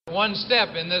One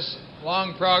step in this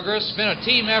long progress. It's been a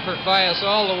team effort by us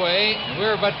all the way.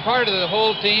 We're but part of the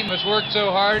whole team that's worked so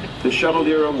hard. The shuttle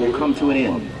era will come to an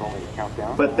end,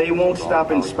 but they won't stop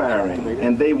inspiring,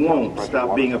 and they won't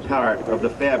stop being a part of the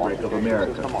fabric of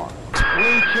America.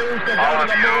 We choose to go to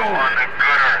the moon.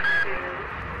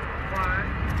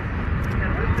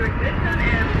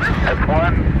 That's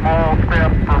one small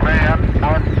step for man,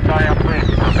 one giant leap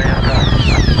for mankind.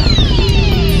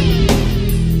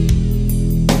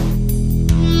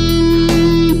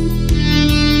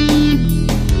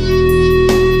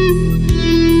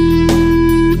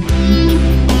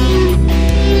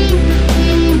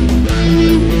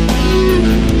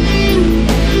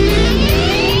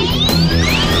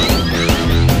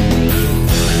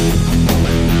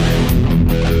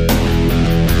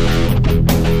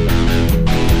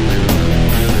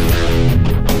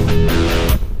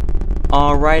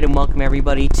 Alright, and welcome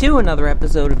everybody to another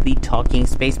episode of the Talking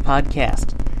Space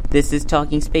Podcast. This is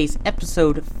Talking Space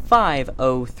episode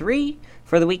 503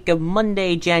 for the week of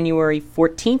Monday, January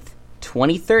 14th,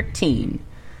 2013.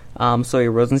 I'm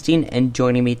Sawyer Rosenstein, and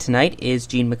joining me tonight is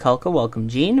Gene McCulka. Welcome,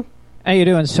 Gene. How you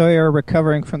doing, Sawyer?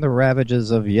 Recovering from the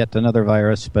ravages of yet another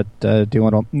virus, but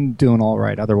doing all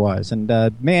right otherwise. And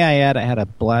may I add, I had a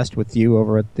blast with you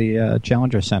over at the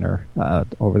Challenger Center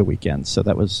over the weekend, so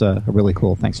that was really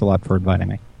cool. Thanks a lot for inviting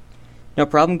me. No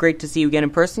problem. Great to see you again in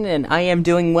person, and I am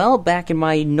doing well, back in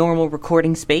my normal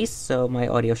recording space, so my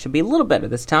audio should be a little better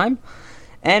this time.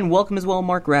 And welcome as well,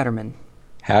 Mark Ratterman.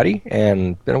 Howdy,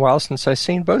 and been a while since I've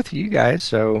seen both of you guys,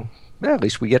 so at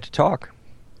least we get to talk.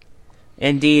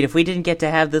 Indeed, if we didn't get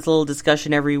to have this little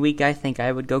discussion every week, I think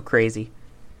I would go crazy.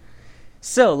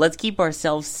 So, let's keep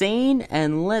ourselves sane,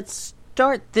 and let's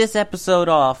start this episode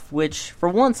off, which, for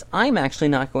once, I'm actually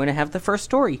not going to have the first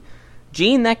story.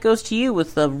 Gene, that goes to you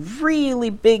with a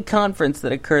really big conference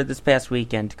that occurred this past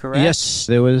weekend, correct? Yes,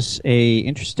 there was a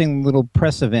interesting little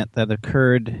press event that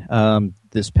occurred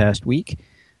this past week.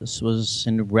 This was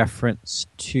in reference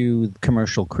to the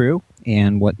commercial crew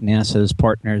and what NASA's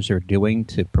partners are doing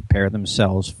to prepare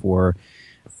themselves for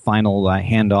final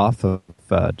handoff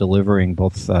of delivering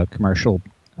both commercial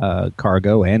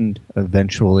cargo and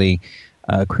eventually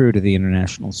crew to the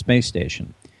International Space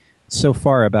Station. So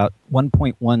far, about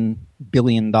 $1.1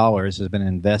 billion has been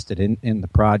invested in the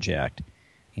project,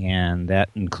 and that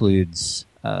includes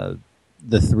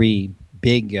the three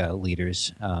big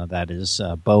leaders, that is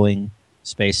Boeing,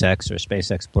 SpaceX, or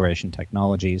Space Exploration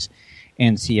Technologies,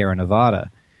 and Sierra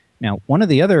Nevada. Now, one of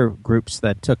the other groups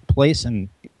that took place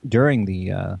during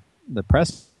the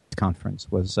press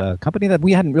conference was a company that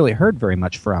we hadn't really heard very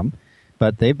much from,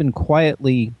 but they've been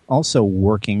quietly also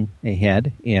working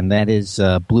ahead, and that is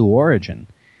Blue Origin.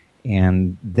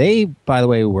 And they, by the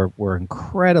way, were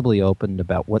incredibly open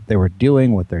about what they were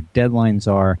doing, what their deadlines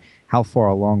are, how far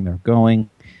along they're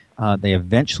going. They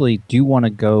eventually do want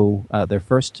to go, their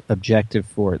first objective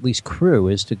for at least crew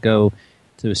is to go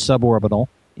to suborbital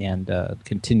and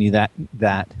continue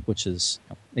that, which is,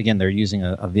 again, they're using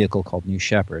a vehicle called New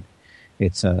Shepard.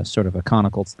 It's a sort of a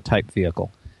conical type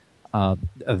vehicle.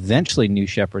 Eventually, New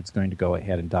Shepard's going to go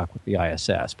ahead and dock with the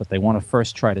ISS, but they want to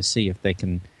first try to see if they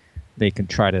can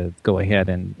try to go ahead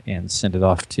and send it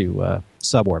off to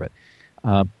suborbit.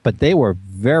 But they were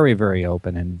very, very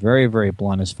open and very, very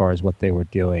blunt as far as what they were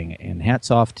doing, and hats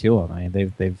off to them. I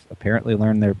mean, they've apparently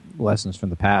learned their lessons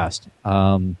from the past.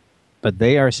 But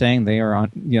they are saying they are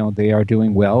they are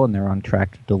doing well, and they're on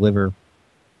track to deliver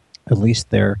at least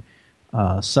their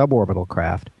suborbital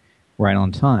craft right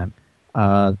on time.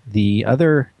 The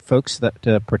other folks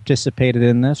that participated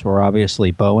in this were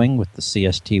obviously Boeing with the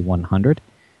CST-100.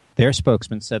 Their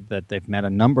spokesman said that they've met a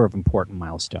number of important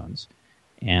milestones,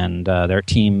 and their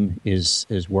team is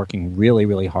working really,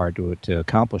 really hard to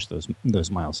accomplish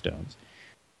those milestones.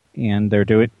 And they're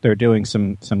doing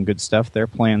some good stuff. Their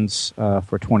plans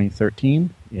for 2013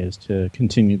 is to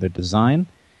continue the design,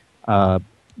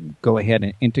 go ahead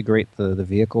and integrate the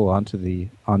vehicle onto the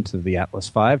Atlas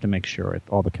V to make sure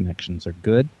all the connections are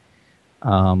good.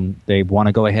 They want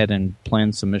to go ahead and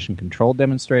plan some mission control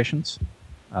demonstrations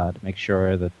to make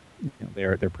sure that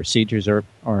their procedures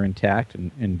are intact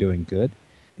and doing good.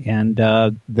 And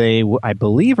they, I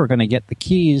believe, are going to get the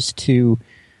keys to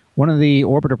one of the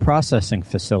orbiter processing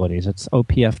facilities. It's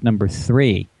OPF number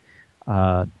 3,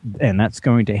 and that's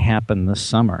going to happen this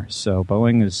summer. So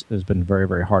Boeing has been very,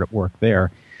 very hard at work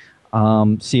there.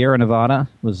 Sierra Nevada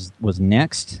was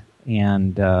next,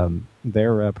 and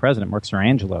their president, Mark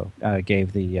Sarangelo,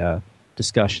 gave the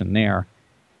discussion there.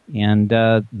 And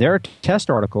their test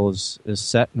article is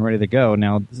set and ready to go.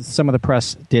 Now, some of the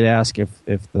press did ask if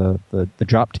the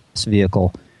drop test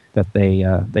vehicle that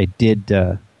they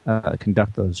did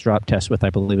conduct those drop tests with, I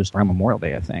believe it was around Memorial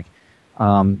Day, I think.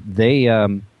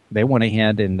 They went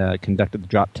ahead and conducted the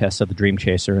drop tests of the Dream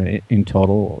Chaser in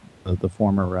total, the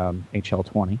former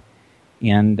HL-20.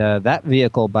 And that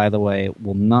vehicle, by the way,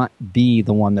 will not be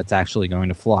the one that's actually going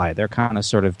to fly. They're kind of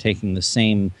sort of taking the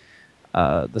same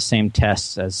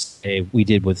tests as say, we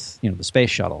did with the space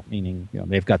shuttle, meaning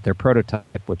they've got their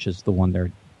prototype, which is the one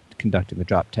they're conducting the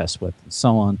drop tests with, and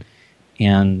so on.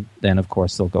 And then, of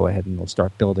course, they'll go ahead and they'll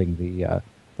start building the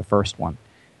first one.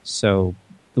 So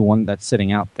the one that's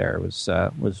sitting out there was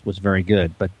very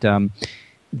good. But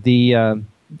the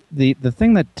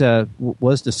thing that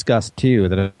was discussed too,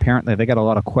 that apparently they got a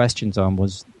lot of questions on,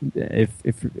 was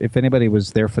if anybody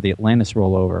was there for the Atlantis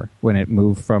rollover when it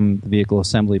moved from the vehicle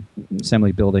assembly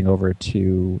building over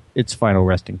to its final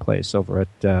resting place over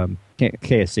at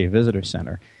KSC Visitor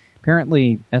Center.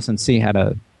 Apparently, SNC had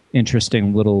a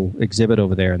interesting little exhibit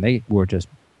over there, and they were just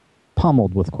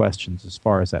pummeled with questions as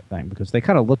far as that thing, because they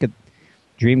kind of look at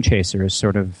Dream Chaser as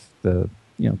sort of the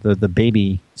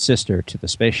baby sister to the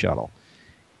space shuttle.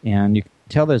 And you can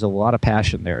tell there's a lot of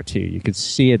passion there too. You could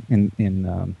see it in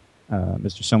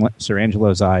Mr.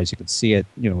 Sarangelo's eyes. You could see it,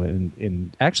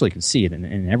 actually you could see it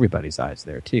in everybody's eyes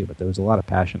there too. But there was a lot of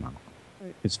passion on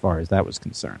it as far as that was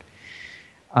concerned.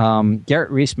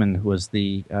 Garrett Reisman, who was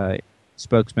the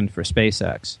spokesman for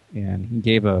SpaceX, and he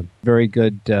gave a very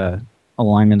good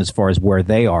alignment as far as where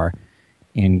they are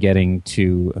in getting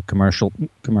to a commercial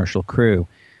crew.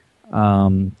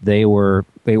 They were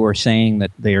saying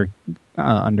that they are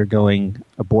undergoing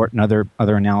abort and other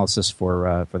analysis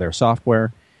for their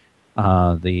software,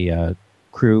 the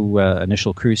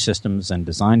initial crew systems and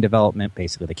design development,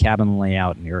 basically the cabin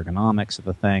layout and the ergonomics of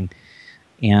the thing,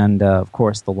 and of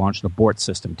course the launch and abort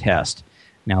system test.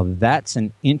 Now that's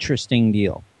an interesting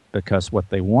deal, because what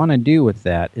they want to do with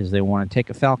that is they want to take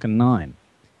a Falcon 9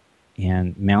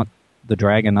 and mount the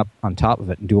Dragon up on top of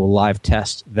it and do a live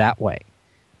test that way.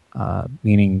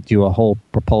 Meaning do a whole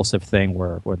propulsive thing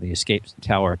where the escape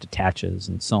tower detaches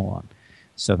and so on.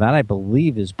 So that, I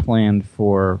believe, is planned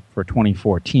for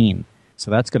 2014. So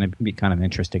that's going to be kind of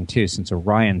interesting too, since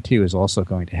Orion 2 is also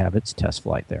going to have its test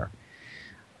flight there.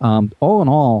 All in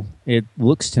all, it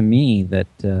looks to me that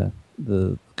the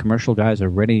commercial guys are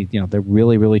ready. They're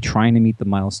really, really trying to meet the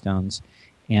milestones.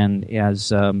 And as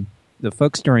the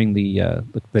folks during the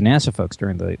NASA folks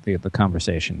during the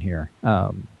conversation here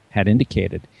had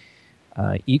indicated,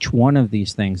 each one of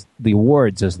these things, the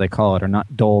awards as they call it, are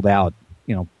not doled out,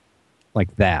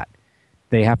 like that.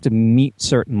 They have to meet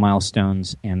certain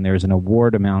milestones, and there's an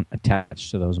award amount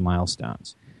attached to those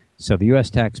milestones. So the U.S.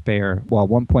 taxpayer, while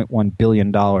 $1.1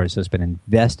 billion has been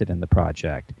invested in the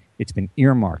project, it's been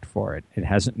earmarked for it. It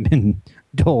hasn't been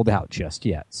doled out just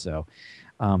yet. So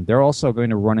they're also going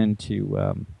to run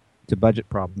into to budget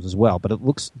problems as well. But it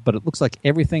looks like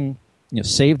everything,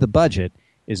 save the budget,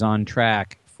 is on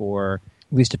track for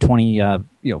at least a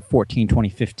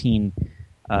 2015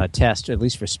 test, at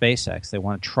least for SpaceX. They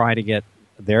want to try to get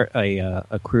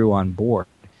a crew on board.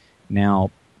 Now,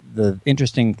 the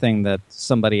interesting thing that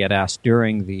somebody had asked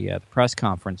during the press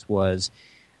conference was,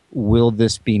 will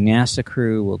this be NASA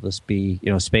crew? Will this be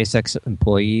SpaceX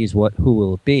employees? Who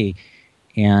will it be?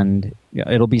 And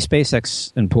it'll be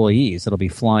SpaceX employees. It'll be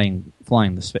flying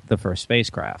the first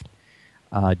spacecraft.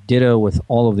 Ditto with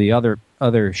all of the other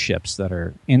ships that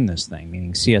are in this thing,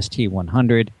 meaning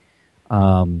CST-100,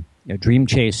 Dream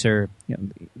Chaser,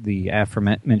 the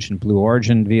aforementioned Blue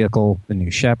Origin vehicle, the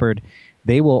New Shepard.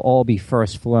 They will all be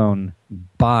first flown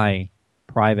by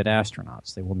private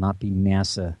astronauts. They will not be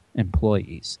NASA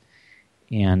employees,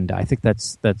 and I think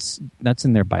that's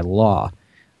in there by law.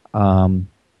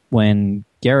 When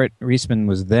Garrett Reisman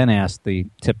was then asked the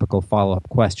typical follow-up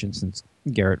question, since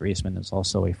Garrett Reisman is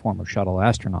also a former shuttle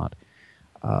astronaut,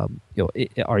 are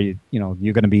you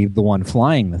you're going to be the one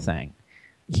flying the thing?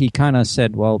 He kind of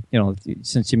said, well,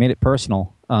 since you made it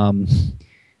personal, I'm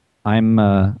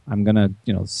going to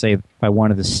say if I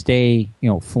wanted to stay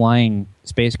flying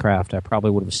spacecraft, I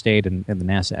probably would have stayed in the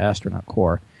NASA astronaut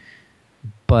corps,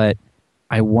 but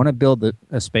I want to build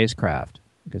a spacecraft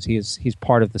because he's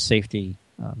part of the safety.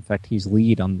 In fact, he's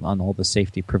lead on all the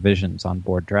safety provisions on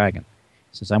board Dragon.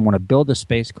 He says, I want to build a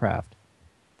spacecraft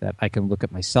that I can look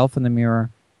at myself in the mirror,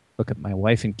 look at my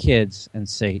wife and kids, and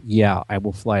say, yeah, I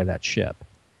will fly that ship.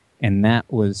 And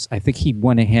that was, I think he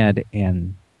went ahead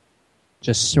and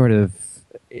just sort of,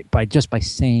 by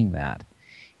saying that,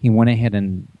 he went ahead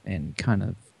and kind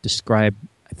of described,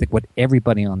 I think, what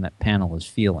everybody on that panel is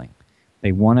feeling.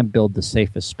 They want to build the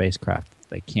safest spacecraft that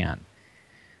they can.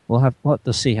 We'll have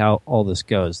to see how all this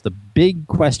goes. The big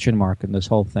question mark in this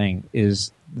whole thing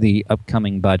is the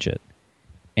upcoming budget.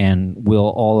 And will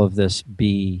all of this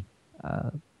be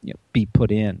be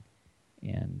put in,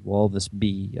 and will all this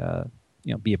be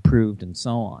be approved and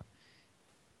so on?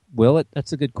 Will it?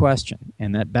 That's a good question,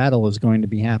 and that battle is going to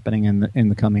be happening in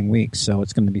the coming weeks. So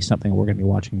it's going to be something we're going to be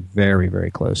watching very, very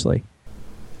closely.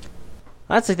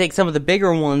 I honestly think some of the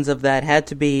bigger ones of that had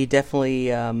to be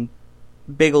definitely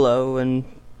Bigelow and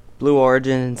Blue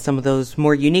Origin and some of those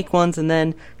more unique ones, and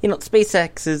then,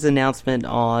 SpaceX's announcement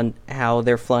on how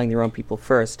they're flying their own people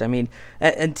first. I mean,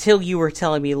 until you were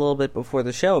telling me a little bit before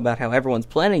the show about how everyone's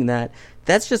planning that,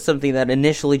 that's just something that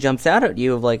initially jumps out at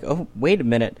you of like, oh, wait a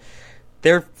minute,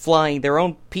 they're flying their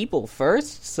own people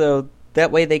first, so that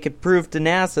way they could prove to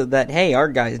NASA that, hey, our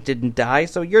guys didn't die,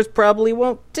 so yours probably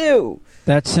won't too.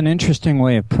 That's an interesting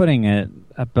way of putting it,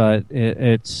 but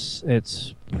it's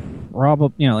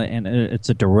probably, and it's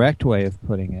a direct way of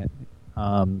putting it,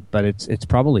 but it's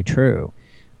probably true.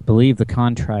 I believe the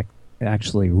contract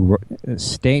actually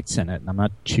states in it, and I'm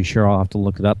not too sure. I'll have to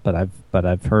look it up, but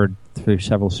I've heard through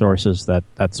several sources that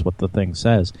that's what the thing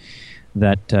says,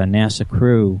 that NASA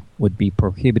crew would be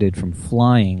prohibited from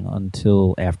flying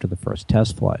until after the first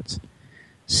test flights.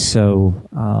 So,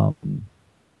 and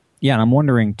I'm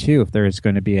wondering too if there is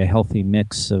going to be a healthy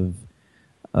mix of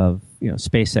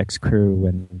SpaceX crew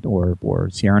and or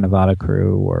Sierra Nevada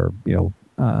crew or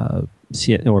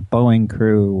Boeing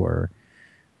crew or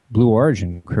Blue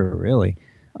Origin crew really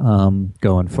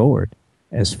going forward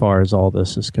as far as all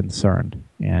this is concerned,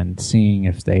 and seeing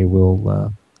if they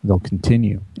will they'll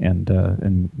continue and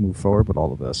move forward with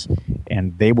all of this,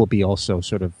 and they will be also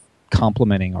sort of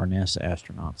complimenting our NASA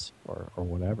astronauts or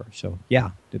whatever. So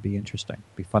yeah, it'd be interesting.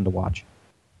 It'd be fun to watch.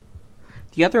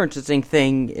 The other interesting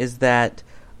thing is that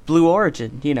Blue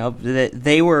Origin,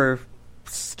 they were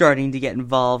starting to get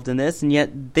involved in this, and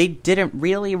yet they didn't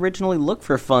really originally look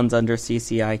for funds under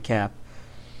CCiCap.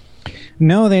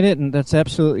 No, they didn't. That's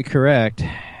absolutely correct.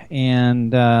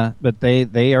 And but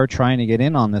they are trying to get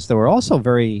in on this. They were also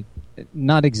very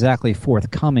not exactly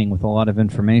forthcoming with a lot of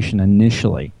information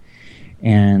initially,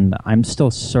 and I'm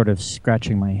still sort of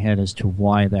scratching my head as to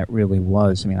why that really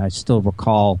was. I mean, I still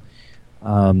recall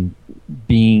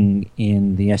being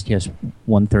in the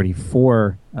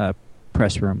STS-134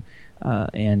 press room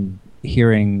and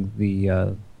hearing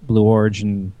the Blue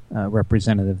Origin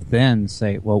representative then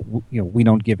say, "Well, we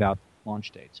don't give out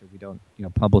launch dates, or we don't,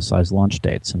 publicize launch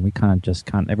dates," and we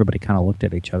everybody kind of looked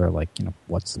at each other like,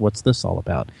 what's this all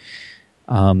about?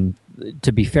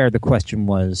 To be fair, the question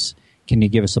was, can you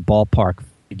give us a ballpark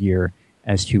figure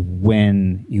as to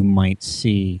when you might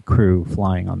see crew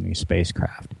flying on these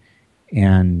spacecraft?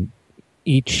 And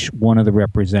each one of the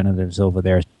representatives over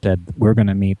there said, we're going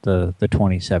to meet the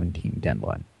 2017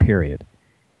 deadline, period.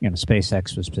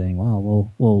 SpaceX was saying,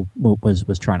 well,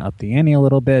 was trying to up the ante a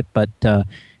little bit, but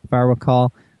if I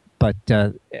recall, but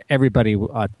everybody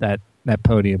at that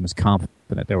podium was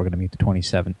confident they were going to meet the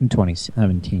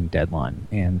 2017 deadline,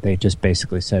 and they just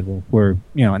basically said, well, we're,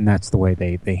 and that's the way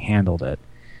they handled it.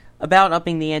 About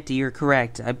upping the ante, you're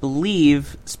correct. I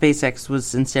believe SpaceX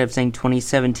was, instead of saying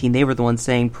 2017, they were the ones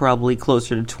saying probably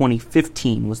closer to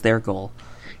 2015 was their goal.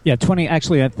 Yeah,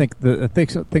 Actually, I think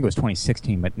it was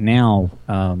 2016. But now,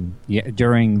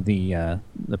 during the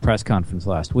press conference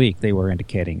last week, they were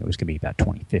indicating it was going to be about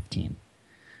 2015.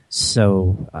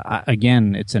 So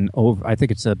again, I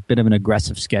think it's a bit of an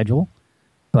aggressive schedule.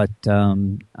 But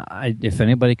if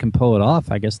anybody can pull it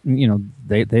off, I guess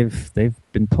they've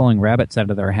been pulling rabbits out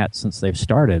of their hats since they've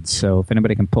started. So if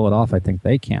anybody can pull it off, I think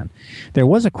they can. There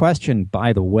was a question,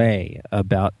 by the way,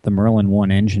 about the Merlin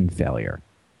 1 engine failure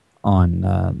on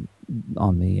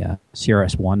the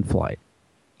CRS-1 flight,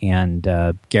 and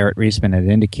Garrett Reisman had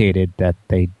indicated that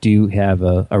they do have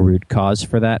a root cause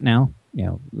for that now.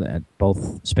 That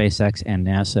both SpaceX and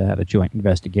NASA have a joint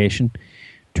investigation,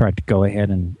 tried to go ahead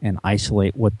and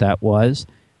isolate what that was.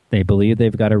 They believe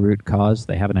they've got a root cause.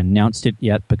 They haven't announced it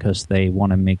yet because they want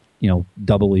to make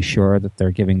doubly sure that they're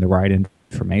giving the right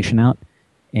information out.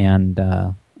 And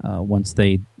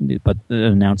but the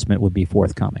announcement would be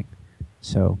forthcoming.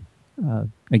 So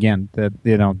again,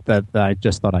 that I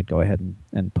just thought I'd go ahead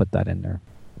and put that in there.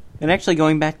 And actually,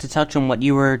 going back to touch on what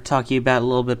you were talking about a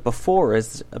little bit before,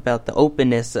 is about the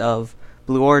openness of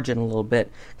Blue Origin a little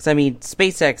bit. Because, I mean,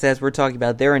 SpaceX, as we're talking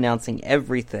about, they're announcing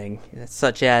everything,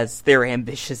 such as their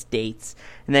ambitious dates.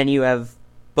 And then you have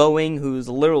Boeing, who's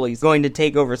literally going to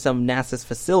take over some of NASA's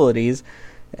facilities.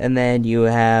 And then you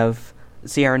have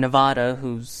Sierra Nevada,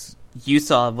 you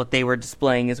saw what they were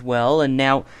displaying as well. And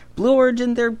now Blue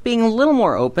Origin, they're being a little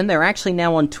more open. They're actually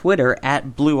now on Twitter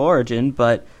at Blue Origin,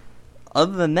 but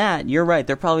other than that, you're right.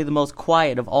 They're probably the most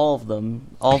quiet of all of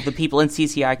them, all of the people in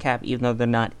CCiCap, even though they're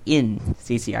not in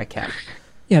CCiCap.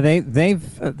 Yeah,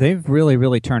 they've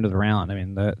really turned it around. I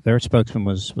mean, their spokesman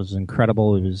was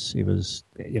incredible. He was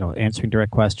answering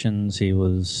direct questions. He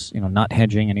was not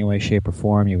hedging any way, shape, or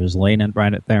form. He was laying it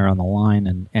right there on the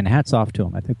line, and hats off to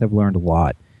him. I think they've learned a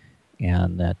lot,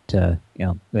 and that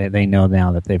they know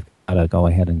now that they've got to go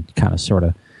ahead and kind of sort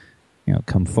of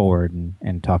come forward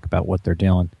and talk about what they're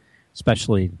doing,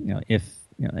 especially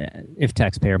if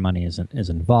taxpayer money is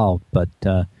involved,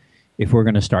 but. If we're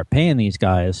going to start paying these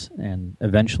guys, and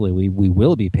eventually we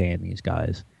will be paying these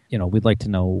guys, we'd like to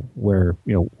know where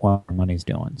what our money's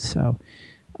doing. So,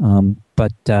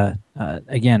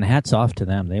 again, hats off to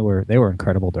them. They were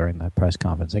incredible during the press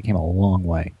conference. They came a long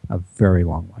way, a very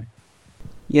long way.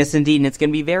 Yes, indeed, and it's going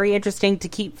to be very interesting to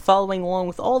keep following along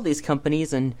with all these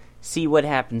companies and see what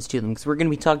happens to them, because we're going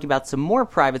to be talking about some more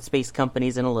private space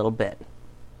companies in a little bit.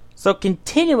 So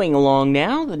continuing along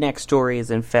now, the next story is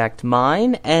in fact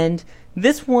mine, and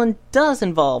this one does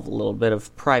involve a little bit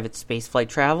of private spaceflight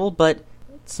travel, but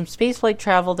some spaceflight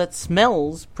travel that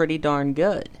smells pretty darn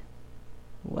good.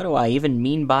 What do I even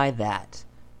mean by that?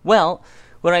 Well,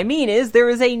 what I mean is there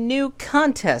is a new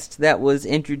contest that was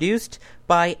introduced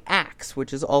by Axe,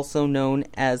 which is also known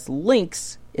as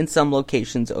Lynx in some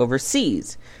locations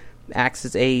overseas. Axe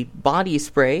is a body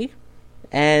spray,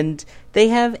 and they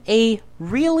have a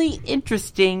really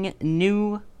interesting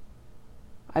new,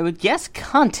 I would guess,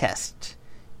 contest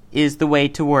is the way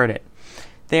to word it.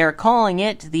 They are calling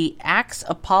it the Axe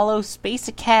Apollo Space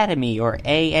Academy, or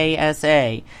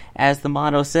AASA. As the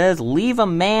motto says, leave a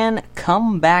man,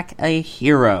 come back a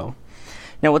hero.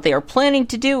 Now what they are planning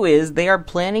to do is they are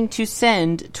planning to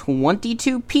send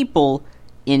 22 people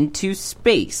into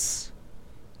space.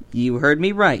 You heard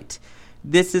me right.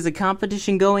 This is a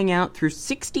competition going out through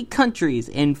 60 countries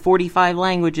in 45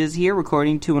 languages here,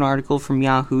 according to an article from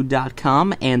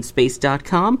Yahoo.com and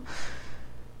Space.com.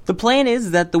 The plan is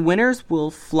that the winners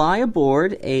will fly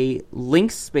aboard a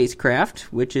Lynx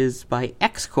spacecraft, which is by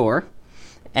X-Corps,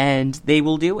 and they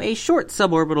will do a short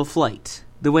suborbital flight.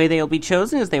 The way they will be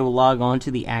chosen is they will log on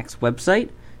to the Axe website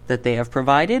that they have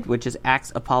provided, which is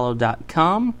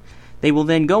axeapollo.com. They will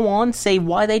then go on, say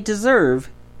why they deserve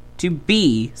to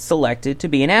be selected to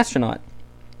be an astronaut.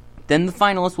 Then the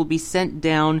finalists will be sent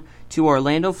down to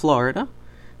Orlando, Florida,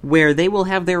 where they will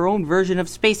have their own version of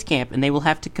Space Camp, and they will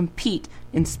have to compete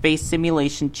in space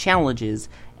simulation challenges,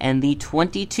 and the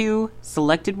 22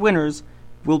 selected winners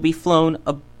will be flown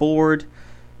aboard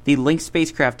the Lynx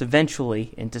spacecraft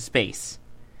eventually into space.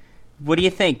 What do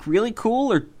you think? Really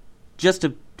cool, or just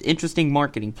an interesting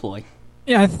marketing ploy?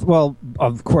 Yeah, well,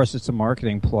 of course it's a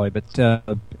marketing ploy, but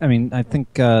I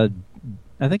think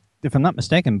if I'm not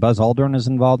mistaken, Buzz Aldrin is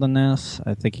involved in this.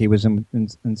 I think he was in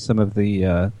some of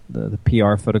the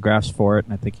PR photographs for it,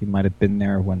 and I think he might have been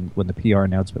there when the PR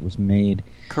announcement was made.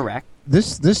 Correct.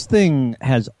 This thing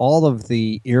has all of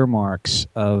the earmarks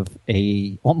of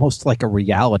almost like a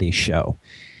reality show,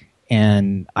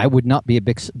 and I would not be a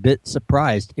bit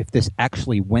surprised if this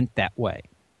actually went that way.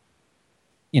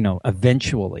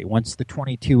 Eventually, once the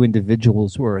 22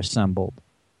 individuals were assembled,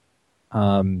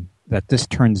 that this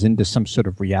turns into some sort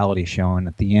of reality show, and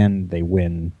at the end they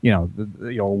win.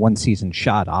 One season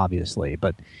shot, obviously,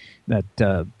 but that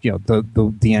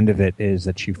the end of it is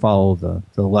that you follow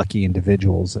the lucky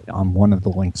individuals on one of the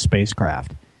Lynx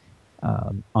spacecraft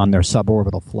on their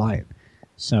suborbital flight.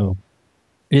 So,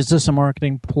 is this a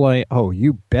marketing ploy? Oh,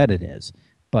 you bet it is.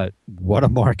 But what a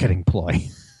marketing ploy!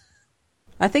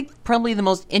 I think probably the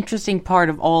most interesting part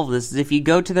of all of this is if you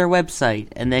go to their website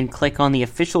and then click on the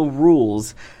official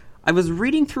rules. I was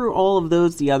reading through all of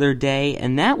those the other day,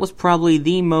 and that was probably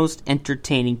the most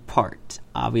entertaining part.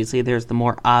 Obviously, there's the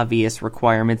more obvious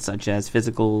requirements, such as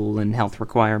physical and health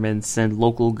requirements and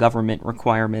local government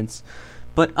requirements.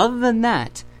 But other than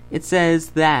that, it says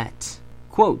that,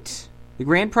 quote, the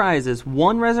grand prize is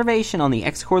one reservation on the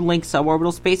X-Corps Lynx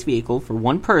suborbital space vehicle for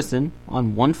one person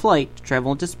on one flight to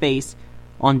travel into space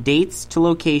on dates to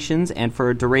locations and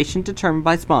for a duration determined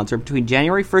by sponsor between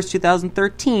January 1st,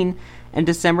 2013 and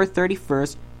December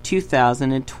 31st,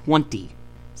 2020.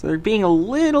 So they're being a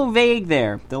little vague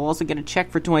there. They'll also get a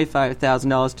check for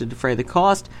 $25,000 to defray the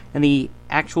cost, and the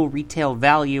actual retail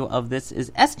value of this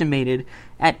is estimated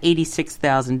at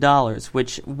 $86,000,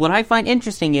 which what I find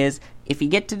interesting is if you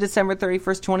get to December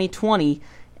 31st, 2020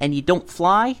 and you don't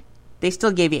fly, they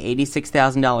still gave you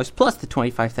 $86,000 plus the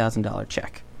 $25,000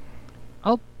 check.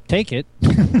 I'll take it.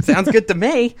 Sounds good to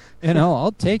me.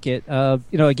 I'll take it.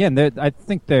 Again, I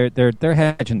think they're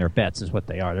hedging their bets is what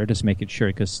they are. They're just making sure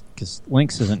because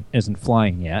Lynx isn't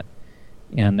flying yet,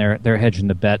 and they're hedging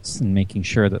the bets and making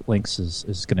sure that Lynx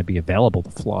is going to be available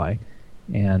to fly,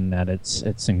 and that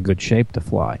it's in good shape to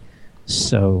fly.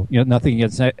 So, nothing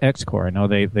against X-Corps. I know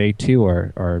they too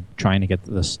are trying to get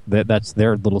this. That's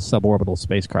their little suborbital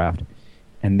spacecraft,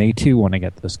 and they too want to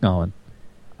get this going.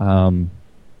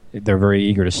 They're very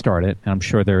eager to start it, and I'm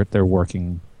sure they're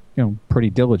working, pretty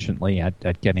diligently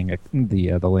at getting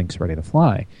the Lynx ready to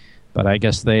fly. But I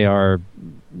guess they are,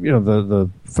 the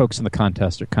folks in the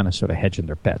contest are kind of sort of hedging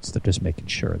their bets. They're just making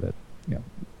sure that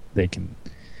they can,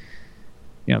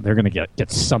 they're going to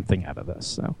get something out of this.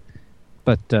 So.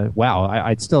 But, wow,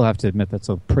 I'd still have to admit that's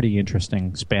a pretty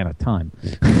interesting span of time.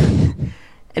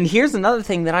 And here's another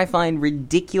thing that I find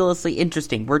ridiculously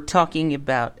interesting. We're talking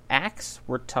about Axe,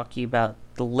 we're talking about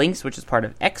the Lynx, which is part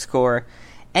of X-Corps,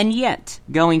 and yet,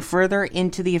 going further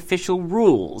into the official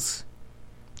rules,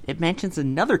 it mentions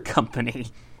another company.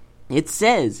 It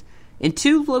says, in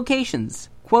 2 locations,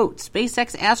 quote,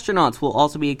 SpaceX astronauts will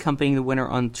also be accompanying the winner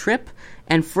on trip,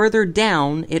 and further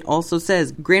down, it also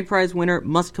says, grand prize winner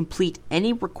must complete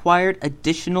any required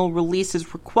additional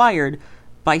releases required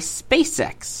by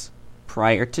SpaceX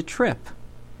prior to trip.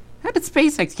 How did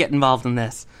SpaceX get involved in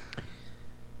this?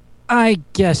 I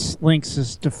guess Lynx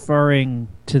is deferring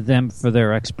to them for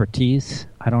their expertise.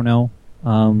 I don't know.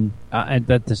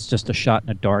 That's just a shot in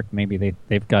the dark. Maybe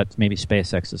maybe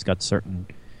SpaceX has got certain,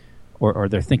 or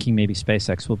they're thinking maybe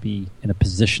SpaceX will be in a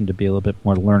position to be a little bit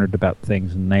more learned about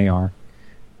things than they are.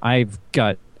 I've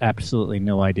got absolutely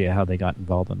no idea how they got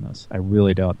involved in this. I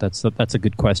really don't. That's a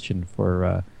good question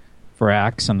for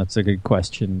Axe, and that's a good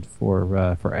question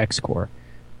for X-Corps.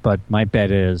 But my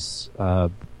bet is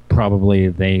probably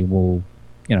they will,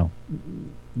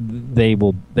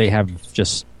 they have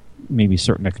just maybe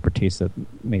certain expertise that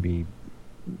maybe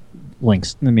the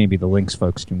Lynx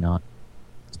folks do not.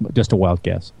 It's just a wild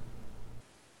guess.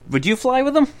 Would you fly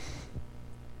with them?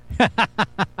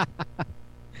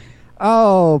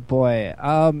 Oh boy.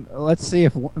 Let's see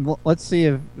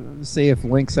if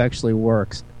Lynx actually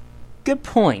works. Good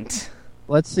point.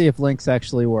 Let's see if Lynx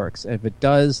actually works. If it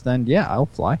does, then yeah, I'll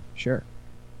fly. Sure.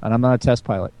 And I'm not a test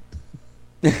pilot.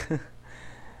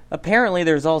 Apparently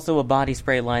there's also a body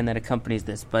spray line that accompanies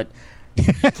this, but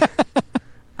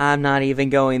I'm not even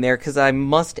going there because I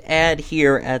must add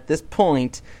here at this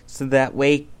point so that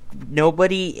way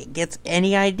nobody gets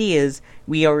any ideas.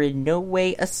 We are in no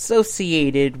way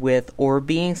associated with or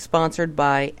being sponsored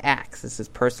by Axe. This is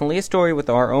personally a story with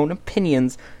our own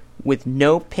opinions with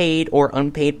no paid or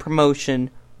unpaid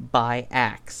promotion by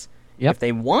Axe. Yep. If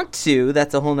they want to,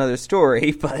 that's a whole nother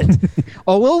story, but...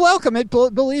 Oh, we'll welcome it,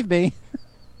 believe me.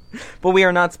 But we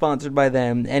are not sponsored by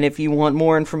them, and if you want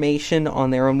more information on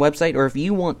their own website, or if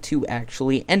you want to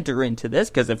actually enter into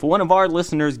this, because if one of our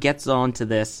listeners gets onto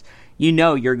this, you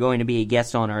know you're going to be a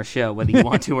guest on our show, whether you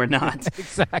want to or not.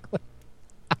 Exactly.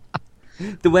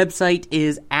 The website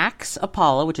is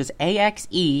AxeApollo, which is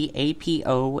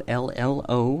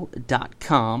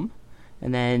AxeApollo.com.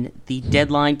 And then the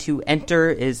deadline to enter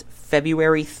is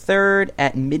February 3rd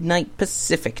at midnight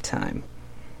Pacific time.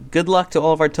 Good luck to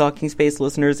all of our Talking Space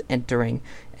listeners entering,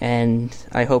 and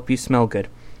I hope you smell good.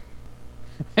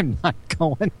 I'm not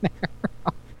going there.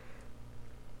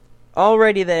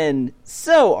 Alrighty then.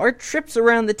 So, our trips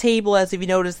around the table, as if you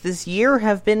noticed this year,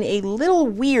 have been a little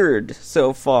weird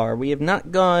so far. We have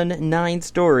not gone 9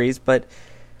 stories, but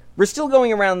we're still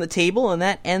going around the table, and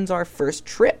that ends our first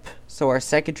trip. So our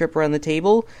second trip around the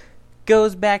table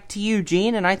goes back to you,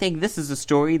 Gene, and I think this is a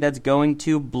story that's going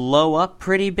to blow up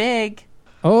pretty big.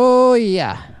 Oh,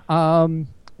 yeah.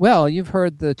 Well, you've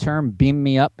heard the term beam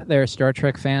me up there, Star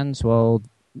Trek fans. Well,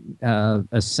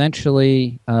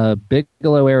 essentially,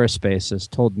 Bigelow Aerospace has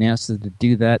told NASA to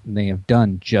do that, and they have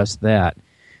done just that.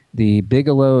 The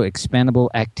Bigelow Expandable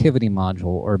Activity Module,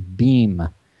 or BEAM,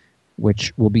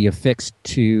 which will be affixed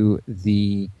to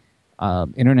the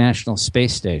International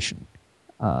Space Station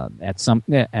at some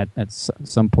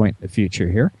point in the future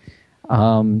here.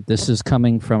 This is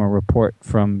coming from a report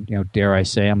from, dare I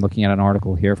say, I'm looking at an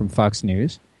article here from Fox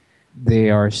News. They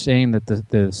are saying that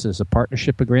this is a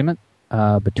partnership agreement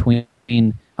between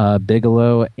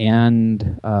Bigelow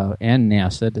and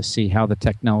NASA to see how the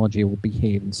technology will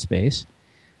behave in space.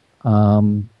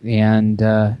 This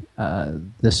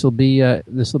will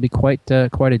be quite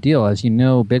a deal. As you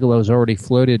know, Bigelow's already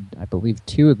floated, I believe,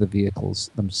 2 of the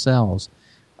vehicles themselves,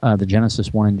 the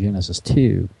Genesis 1 and Genesis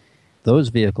 2. Those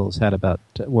vehicles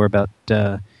were about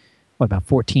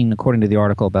 14, according to the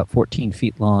article, about 14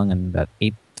 feet long and about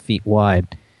 8 feet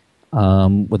wide,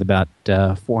 with about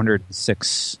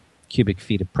 406 cubic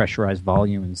feet of pressurized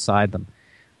volume inside them.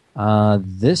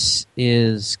 This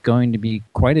is going to be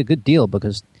quite a good deal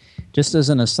because just as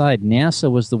an aside,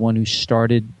 NASA was the one who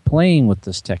started playing with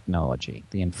this technology,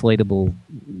 the inflatable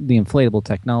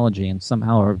technology, and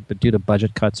somehow, or due to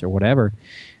budget cuts or whatever,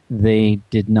 they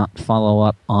did not follow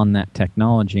up on that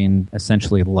technology and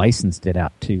essentially licensed it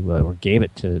out to, or gave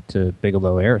it to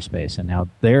Bigelow Aerospace, and now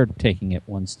they're taking it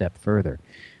one step further.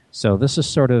 So this is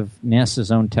sort of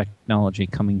NASA's own technology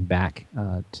coming back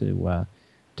to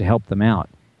help them out.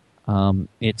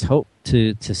 It's hoped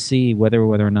to see whether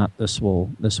or not this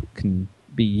can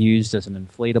be used as an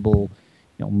inflatable,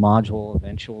 module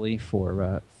eventually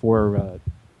for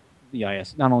the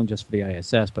ISS, not only just for the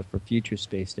ISS but for future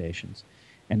space stations,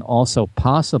 and also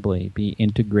possibly be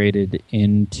integrated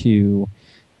into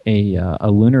a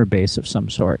lunar base of some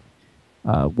sort,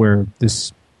 where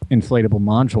this inflatable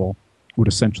module would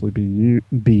essentially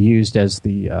be used as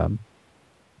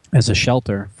a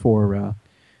shelter for a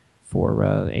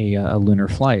lunar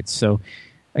flight. So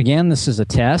again, this is a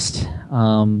test,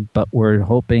 but we're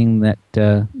hoping that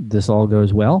this all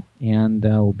goes well, and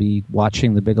we'll be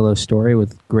watching the Bigelow story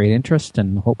with great interest,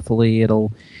 and hopefully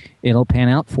it'll pan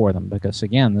out for them, because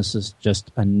again, this is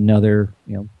just another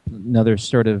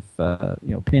sort of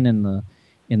pin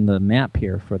in the map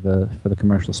here for the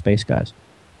commercial space guys.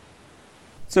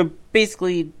 So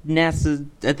basically, NASA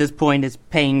at this point is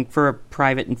paying for a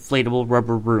private inflatable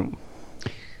rubber room.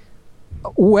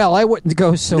 Well, I wouldn't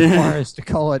go so far as to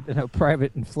call it a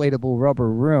private inflatable rubber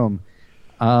room.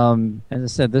 As I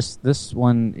said, this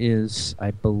one is,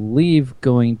 I believe,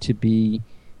 going to be,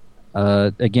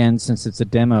 again, since it's a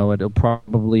demo, it'll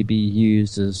probably be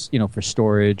used as, for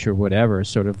storage or whatever,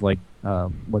 sort of like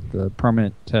what the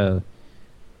permanent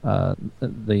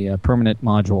permanent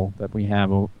module that we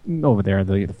have over there,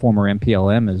 the former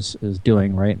MPLM is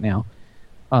doing right now.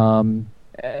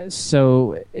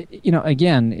 So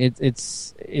again,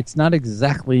 it's not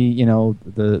exactly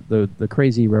the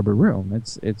crazy rubber room.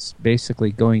 It's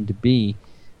basically going to be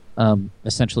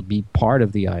essentially be part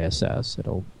of the ISS.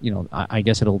 It'll I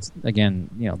guess it'll, again,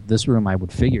 this room I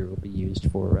would figure will be used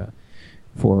for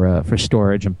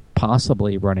storage, and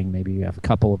possibly running maybe a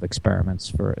couple of experiments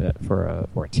for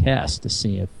a test to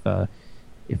see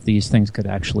if these things could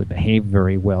actually behave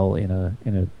very well in a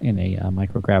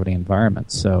microgravity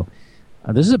environment. So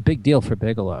this is a big deal for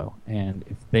Bigelow, and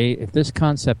if this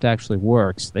concept actually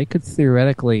works, they could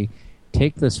theoretically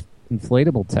take this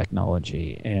inflatable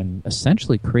technology and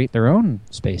essentially create their own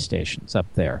space stations up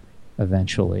there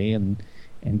eventually, and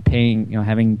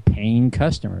having paying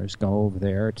customers go over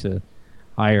there to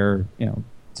hire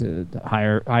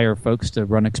folks to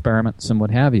run experiments and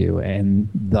what have you, and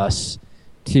thus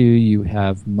too you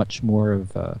have much more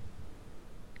of a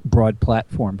broad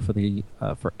platform for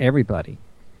everybody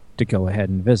to go ahead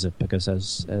and visit, because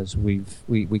as we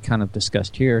kind of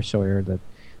discussed here, Sawyer, that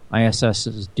ISS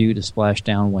is due to splash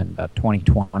down when, about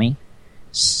 2020.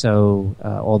 So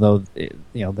although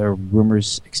there are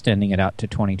rumors extending it out to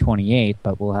 2028,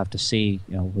 but we'll have to see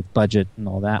with budget and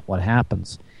all that what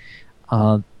happens.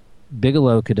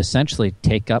 Bigelow could essentially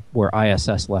take up where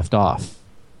ISS left off,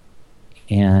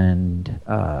 and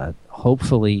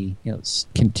hopefully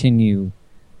continue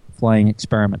flying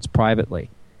experiments privately.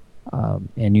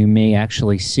 And you may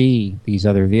actually see these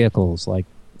other vehicles like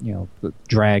the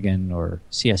Dragon or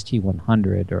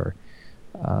CST-100 or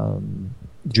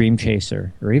Dream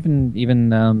Chaser, or even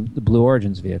the Blue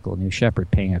Origin's vehicle, New Shepard,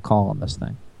 paying a call on this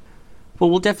thing. Well,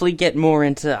 we'll definitely get more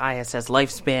into ISS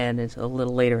lifespan a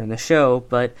little later in the show,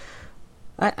 but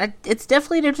it's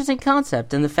definitely an interesting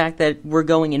concept, and the fact that we're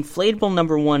going inflatable,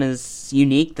 number one, is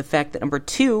unique. The fact that, number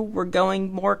two, we're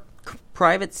going more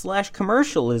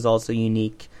private/commercial is also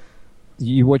unique.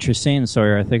 What you're saying,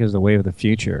 Sawyer, I think is the way of the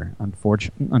future,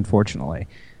 unfortunately.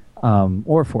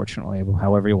 Or fortunately,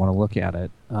 however you want to look at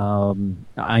it.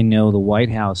 I know the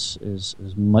White House is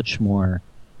much more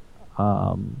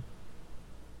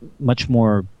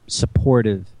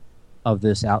supportive of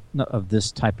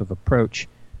this type of approach,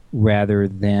 rather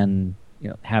than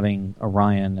having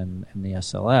Orion and the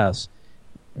SLS.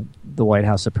 The White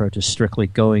House approach is strictly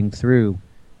going through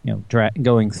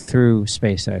going through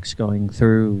SpaceX, going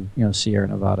through Sierra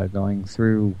Nevada, going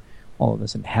through all of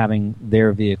this, and having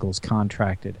their vehicles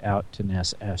contracted out to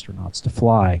NASA astronauts to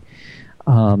fly,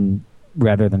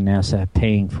 rather than NASA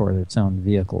paying for its own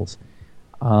vehicles.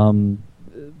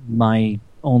 My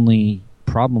only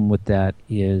problem with that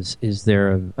is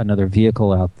there another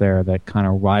vehicle out there that kind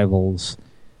of rivals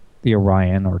the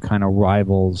Orion, or kind of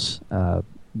rivals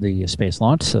the Space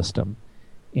Launch System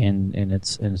in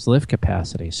its lift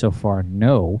capacity? So far,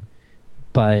 no.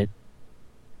 But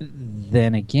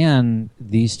then again,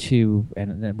 these two,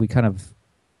 and we kind of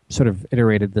sort of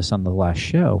iterated this on the last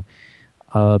show,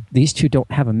 these two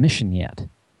don't have a mission yet.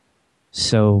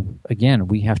 So again,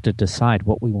 we have to decide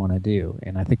what we want to do,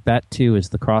 and I think that too is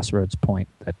the crossroads point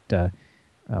that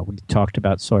we talked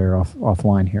about Sawyer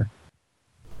offline here.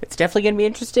 It's definitely going to be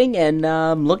interesting, and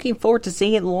I'm looking forward to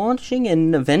seeing it launching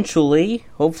and eventually,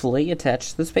 hopefully,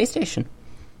 attached to the space station.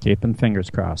 Keeping fingers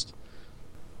crossed.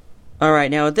 All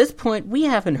right, now at this point, we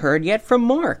haven't heard yet from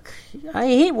Mark. I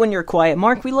hate when you're quiet,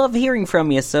 Mark. We love hearing from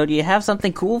you, so do you have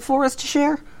something cool for us to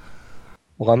share?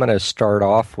 Well, I'm going to start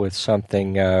off with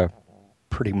something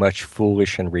pretty much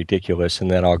foolish and ridiculous, and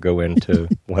then I'll go into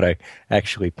what I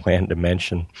actually plan to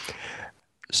mention.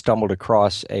 Stumbled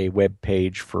across a web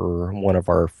page for one of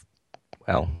our,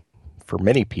 well, for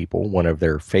many people, one of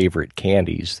their favorite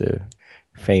candies, the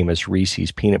famous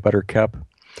Reese's Peanut Butter Cup.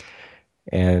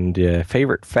 And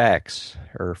favorite facts,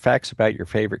 or facts about your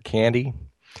favorite candy.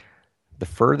 The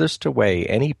furthest away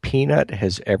any peanut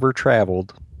has ever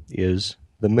traveled is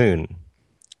the moon,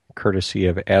 courtesy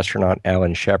of astronaut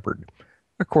Alan Shepard,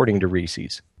 according to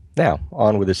Reese's. Now,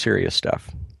 on with the serious stuff.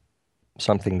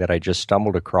 Something that I just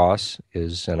stumbled across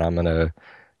is, and I'm going to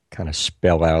kind of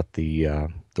spell out the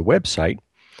website,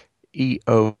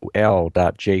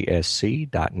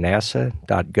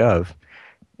 eol.jsc.nasa.gov.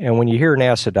 And when you hear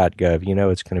nasa.gov, you know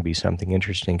it's going to be something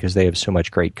interesting because they have so much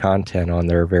great content on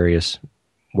their various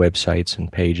websites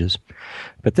and pages.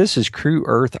 But this is Crew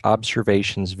Earth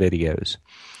Observations videos.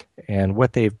 And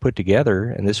what they've put together,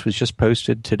 and this was just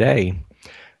posted today,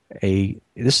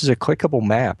 this is a clickable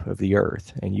map of the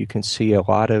Earth, and you can see a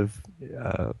lot of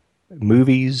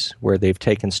movies where they've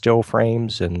taken still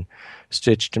frames and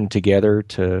stitched them together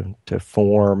to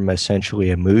form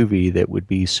essentially a movie that would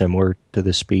be similar to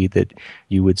the speed that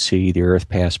you would see the Earth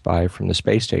pass by from the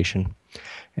space station.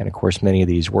 And of course, many of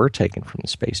these were taken from the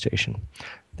space station.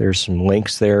 There's some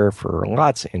links there for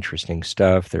lots of interesting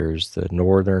stuff. There's the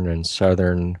northern and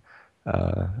southern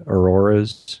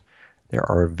auroras. There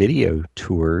are video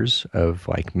tours of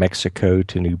like Mexico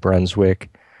to New Brunswick,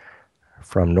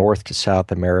 from North to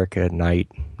South America at night,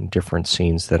 different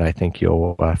scenes that I think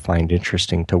you'll find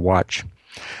interesting to watch.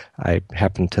 I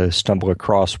happened to stumble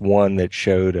across one that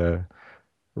showed a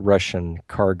Russian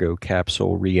cargo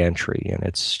capsule re-entry, and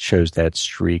it shows that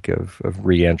streak of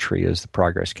re-entry as the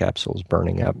Progress capsule is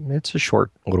burning up. It's a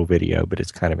short little video, but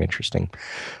it's kind of interesting.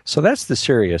 So that's the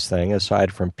serious thing.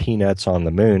 Aside from peanuts on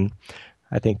the moon,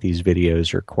 I think these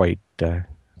videos are quite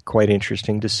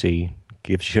interesting to see.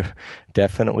 Gives you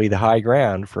definitely the high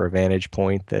ground for a vantage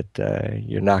point that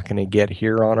you're not going to get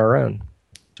here on our own.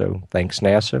 So thanks,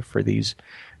 NASA, for these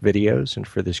videos and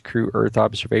for this Crew Earth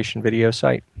Observation video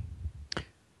site.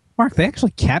 Mark, they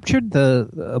actually captured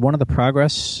one of the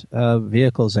Progress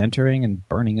vehicles entering and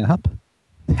burning up.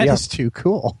 That is too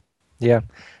cool. Yeah,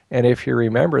 and if you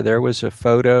remember, there was a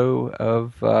photo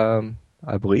of,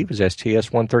 I believe it was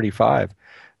STS-135,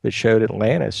 that showed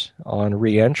Atlantis on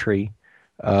re-entry,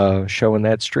 showing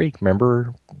that streak.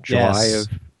 Remember July of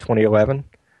 2011?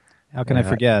 How can I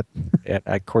forget? And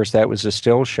of course, that was a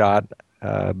still shot,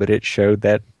 but it showed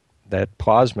that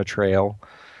plasma trail.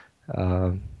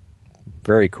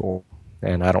 Very cool.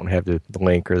 And I don't have the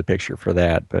link or the picture for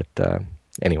that, but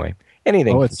anyway,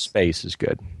 anything from space is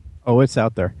good. Oh, it's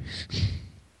out there.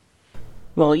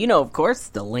 Well, of course,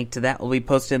 the link to that will be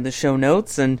posted in the show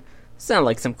notes, and sound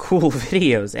like some cool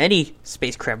videos. Any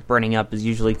spacecraft burning up is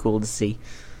usually cool to see.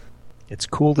 It's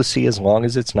cool to see as long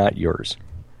as it's not yours.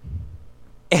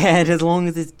 And as long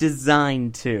as it's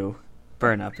designed to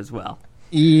burn up as well.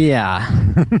 Yeah.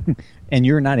 And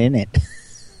you're not in it.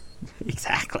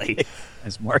 Exactly.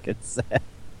 As Mark had said.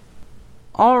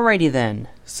 Alrighty then.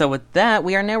 So with that,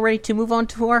 we are now ready to move on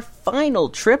to our final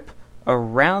trip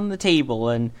around the table.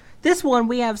 And this one,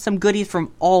 we have some goodies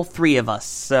from all three of us.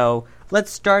 So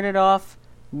let's start it off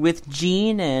with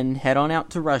Gene and head on out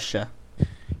to Russia.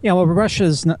 Yeah, well,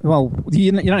 the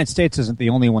United States isn't the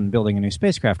only one building a new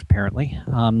spacecraft, apparently.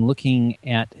 I'm looking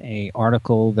at an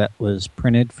article that was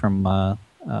printed from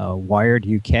Wired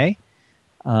UK.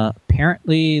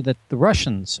 Apparently that the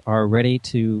Russians are ready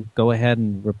to go ahead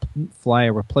and fly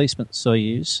a replacement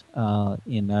Soyuz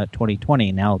in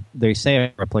 2020. Now, they say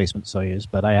a replacement Soyuz,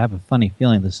 but I have a funny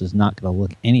feeling this is not going to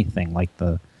look anything like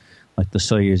the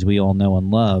Soyuz we all know and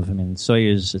love. I mean,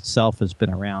 Soyuz itself has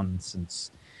been around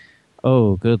since,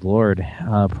 oh, good Lord,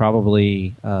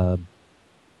 probably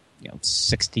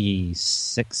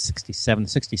 66, 67.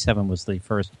 67 was the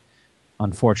first,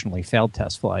 unfortunately, failed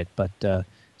test flight, but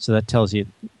so that tells you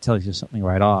something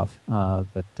right off.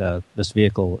 That this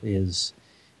vehicle has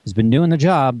been doing the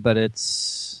job, but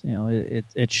it's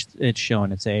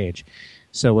showing its age.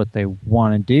 So what they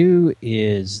want to do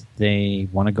is they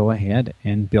want to go ahead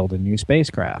and build a new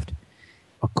spacecraft.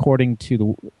 according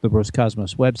to the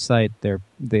Roscosmos website,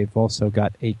 they've also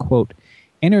got a, quote,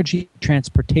 energy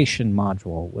transportation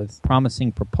module with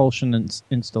promising propulsion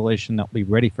installation that will be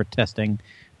ready for testing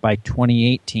by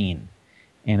 2018.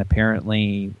 And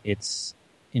apparently it's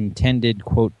intended,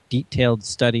 quote, detailed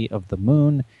study of the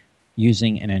moon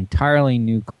using an entirely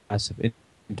new class of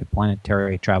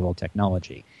interplanetary travel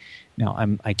technology.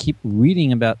 Now, I keep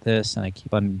reading about this, and I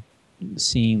keep on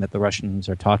seeing that the Russians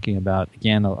are talking about,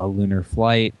 again, a lunar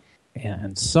flight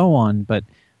and so on, but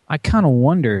I kind of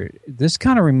wonder, this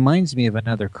kind of reminds me of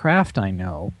another craft I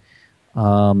know.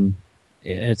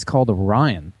 It's called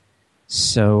Orion.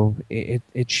 So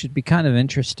it should be kind of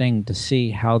interesting to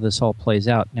see how this all plays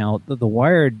out. Now, the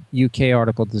Wired UK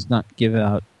article does not give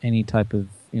out any type of,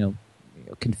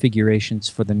 configurations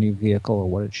for the new vehicle or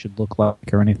what it should look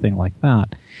like or anything like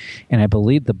that. And I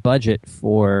believe the budget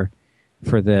for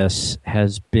this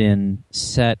has been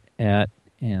set at,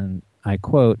 and I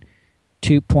quote,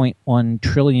 2.1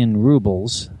 trillion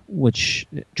rubles, which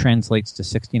translates to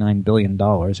 $69 billion,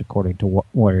 according to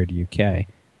Wired UK,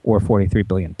 or 43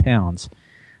 billion pounds.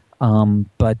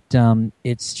 But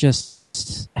it's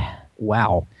just,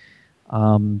 wow.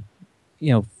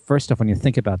 First off, when you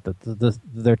think about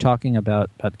they're talking about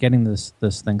getting this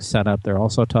thing set up. They're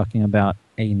also talking about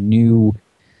a new,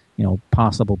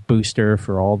 possible booster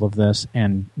for all of this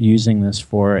and using this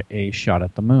for a shot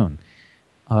at the moon.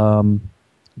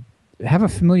 Have a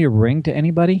familiar ring to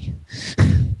anybody?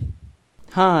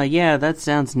 Yeah, that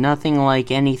sounds nothing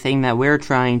like anything that we're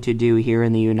trying to do here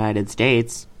in the United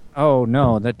States. Oh,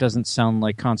 no, that doesn't sound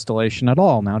like Constellation at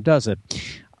all now, does it?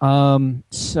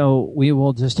 So we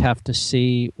will just have to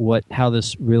see how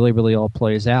this really all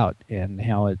plays out and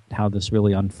how this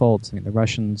really unfolds. I mean, the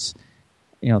Russians,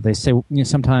 they say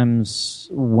sometimes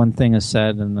one thing is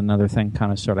said and another thing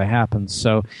kind of sort of happens.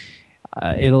 So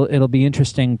it'll be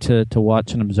interesting to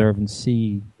watch and observe and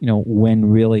see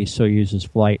when really Soyuz's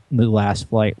the last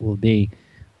flight will be,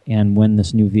 and when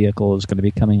this new vehicle is going to be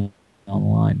coming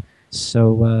online.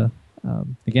 So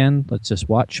again, let's just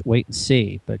watch, wait, and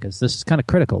see, because this is kind of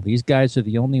critical. These guys are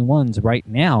the only ones right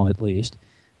now, at least,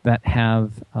 that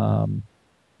have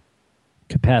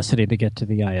capacity to get to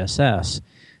the ISS.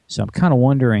 So I'm kind of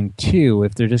wondering, too,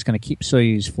 if they're just going to keep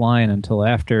Soyuz flying until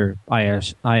after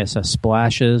ISS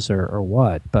splashes or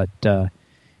what. But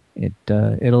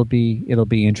it'll be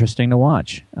interesting to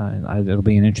watch. It'll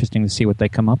be interesting to see what they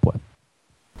come up with.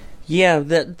 Yeah,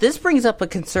 this brings up a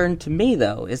concern to me,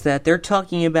 though, is that they're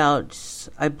talking about,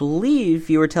 I believe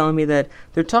you were telling me that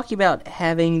they're talking about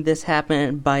having this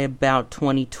happen by about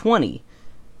 2020.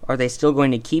 Are they still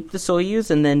going to keep the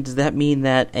Soyuz, and then does that mean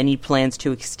that any plans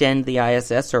to extend the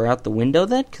ISS are out the window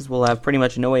then? Because we'll have pretty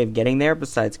much no way of getting there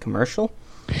besides commercial?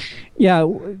 Yeah,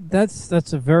 that's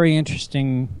a very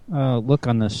interesting look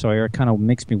on this, Sawyer. It kind of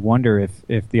makes me wonder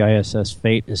if the ISS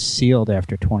fate is sealed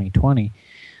after 2020.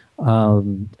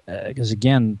 Because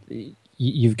again,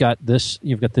 you've got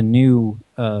the new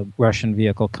Russian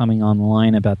vehicle coming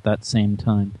online about that same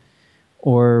time.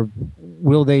 Or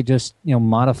will they just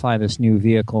modify this new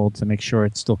vehicle to make sure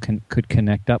it still could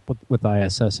connect up with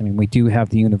ISS? I mean, we do have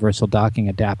the universal docking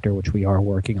adapter, which we are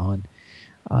working on,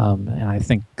 and I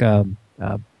think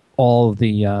all of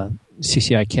the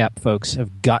CCiCap folks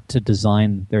have got to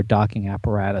design their docking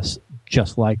apparatus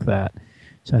just like that.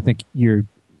 So I think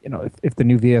if the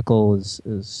new vehicle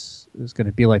is going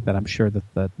to be like that, I'm sure that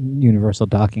the universal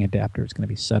docking adapter is going to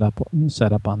be set up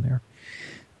on there.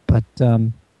 But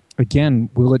again,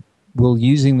 will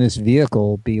using this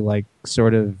vehicle be like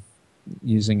sort of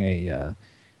using a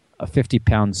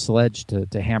 50-pound sledge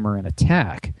to hammer an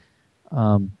attack?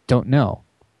 Don't know.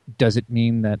 Does it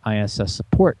mean that ISS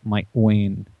support might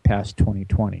wane past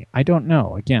 2020? I don't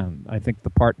know. Again, I think the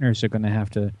partners are going to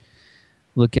have to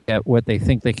look at what they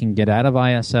think they can get out of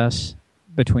ISS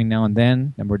between now and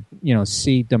then. Number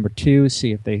two,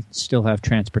 see if they still have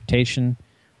transportation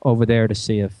over there, to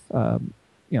see if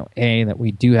that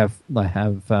we do have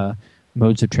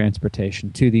modes of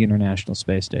transportation to the International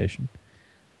Space Station,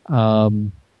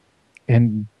 and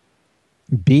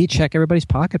B, check everybody's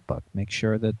pocketbook, make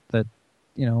sure that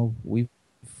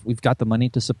we've got the money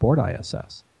to support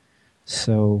ISS.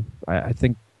 So I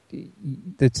think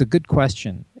it's a good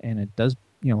question, and it does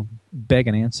beg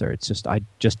an answer. It's just I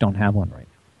just don't have one right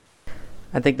now.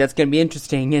 I think that's going to be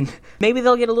interesting, and maybe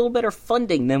they'll get a little better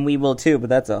funding than we will too, but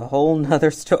that's a whole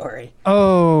nother story.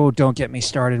 Oh, don't get me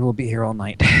started. We'll be here all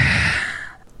night.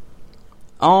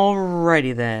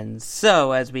 Alrighty then.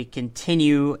 So, as we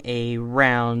continue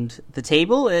around the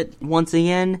table, it once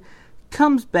again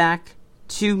comes back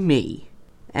to me.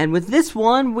 And with this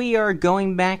one, we are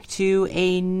going back to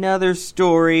another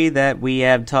story that we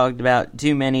have talked about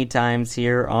too many times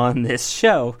here on this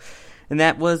show. And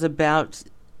that was about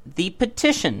the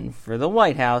petition for the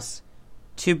White House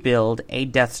to build a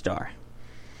Death Star.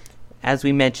 As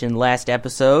we mentioned last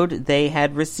episode, they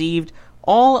had received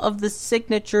all of the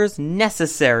signatures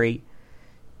necessary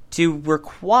to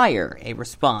require a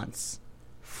response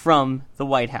from the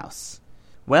White House.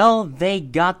 Well, they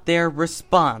got their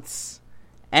response.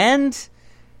 And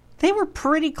they were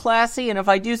pretty classy, and if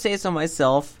I do say so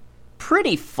myself,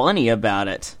 pretty funny about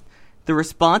it. The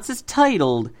response is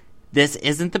titled, "This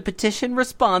isn't the petition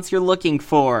response you're looking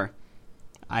for."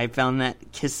 I found that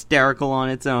hysterical on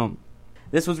its own.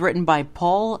 This was written by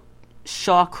Paul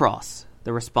Shawcross,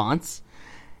 the response.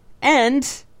 And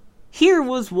here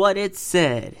was what it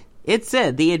said. It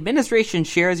said, "The administration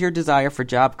shares your desire for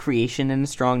job creation and a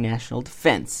strong national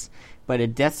defense. But a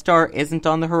Death Star isn't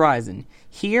on the horizon.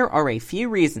 Here are a few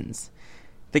reasons.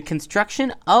 The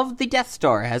construction of the Death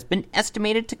Star has been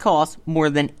estimated to cost more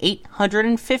than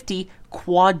 $850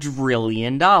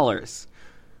 quadrillion.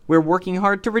 We're working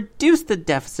hard to reduce the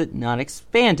deficit, not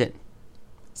expand it.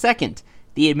 Second,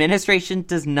 the administration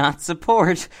does not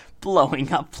support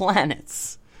blowing up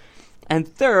planets. And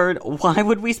third, why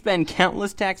would we spend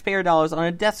countless taxpayer dollars on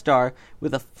a Death Star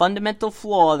with a fundamental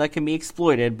flaw that can be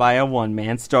exploited by a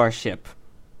one-man starship?"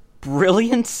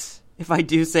 Brilliant, if I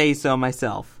do say so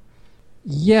myself.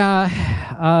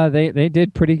 Yeah, they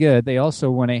did pretty good. They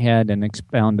also went ahead and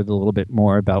expounded a little bit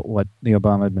more about what the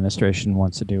Obama administration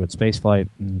wants to do with spaceflight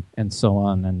and so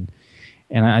on.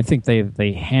 And I think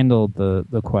they handled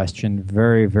the question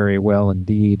very, very well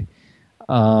indeed.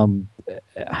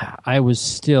 I was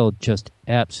still just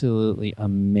absolutely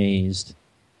amazed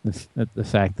at the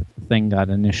fact that the thing got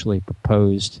initially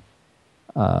proposed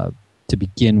to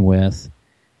begin with,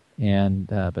 and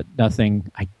but nothing.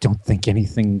 I don't think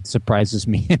anything surprises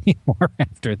me anymore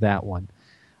after that one.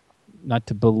 Not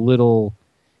to belittle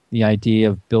the idea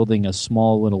of building a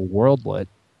small little worldlet,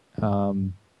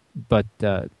 but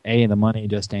A, the money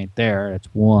just ain't there. That's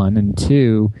one, and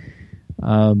two.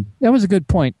 That was a good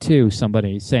point, too,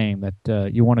 somebody saying that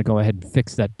you want to go ahead and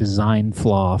fix that design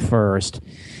flaw first.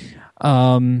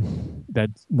 That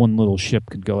one little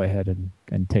ship could go ahead and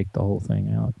take the whole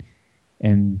thing out.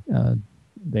 And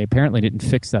they apparently didn't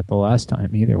fix that the last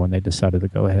time either when they decided to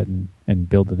go ahead and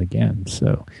build it again.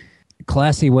 So,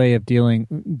 classy way of dealing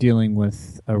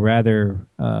with a rather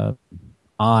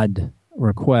odd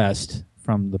request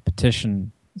from the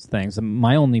petition things.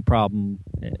 My only problem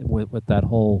with that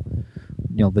whole,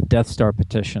 the Death Star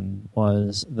petition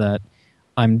was that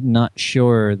I'm not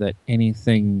sure that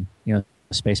anything,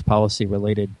 space policy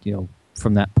related,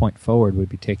 from that point forward would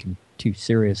be taken too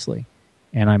seriously.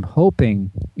 And I'm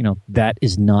hoping, that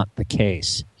is not the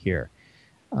case here.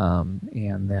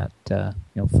 And that,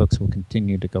 folks will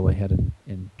continue to go ahead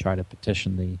and try to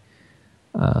petition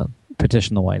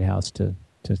the White House to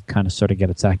kind of sort of get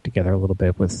its act together a little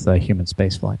bit with human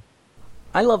spaceflight.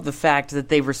 I love the fact that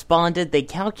they responded, they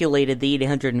calculated the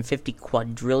 $850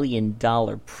 quadrillion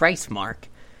price mark,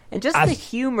 and just the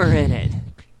humor in it.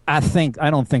 I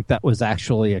don't think that was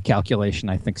actually a calculation.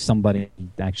 I think somebody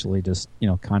actually just,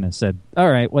 kind of said,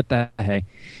 all right, what the heck,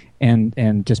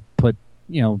 and just put,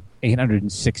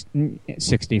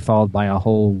 860 followed by a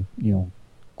whole,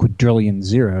 quadrillion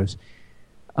zeros.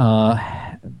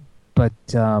 But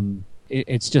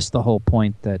it's just the whole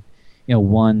point that,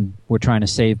 one, we're trying to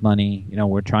save money.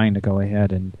 We're trying to go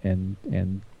ahead and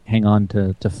hang on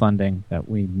to funding that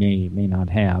we may not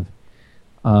have.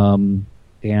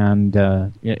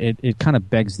 It kind of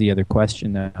begs the other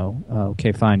question now.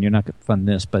 Okay, fine, you're not going to fund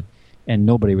this, and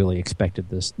nobody really expected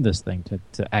this thing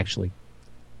to actually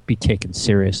be taken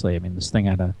seriously. I mean, this thing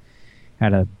had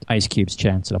a ice cube's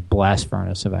chance at a blast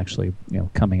furnace of actually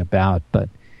coming about. But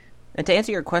and to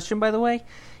answer your question, by the way,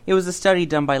 it was a study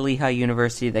done by Lehigh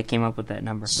University that came up with that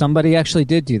number. Somebody actually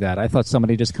did do that. I thought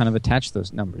somebody just kind of attached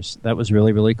those numbers. That was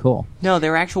really, really cool. No,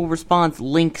 their actual response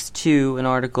links to an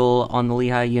article on the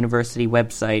Lehigh University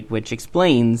website which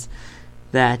explains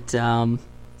that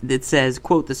it says,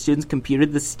 quote, "The students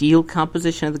computed the steel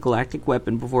composition of the galactic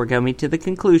weapon before coming to the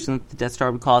conclusion that the Death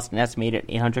Star would cost an estimated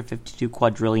 $852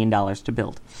 quadrillion to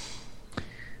build."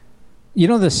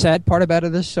 The sad part about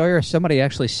this, Sawyer, somebody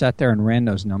actually sat there and ran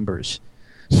those numbers.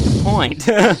 Point.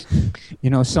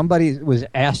 Somebody was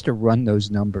asked to run those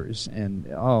numbers, and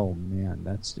oh man,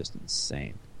 that's just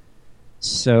insane.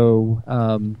 So,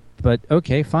 but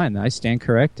okay, fine, I stand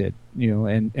corrected.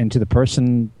 And to the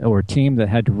person or team that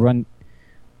had to run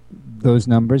those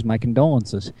numbers, my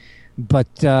condolences. But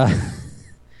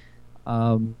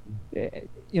Again,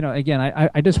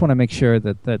 I just want to make sure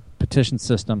that that petition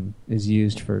system is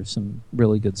used for some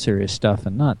really good, serious stuff,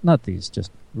 and not these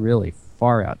just really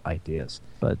far out ideas.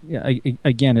 But yeah,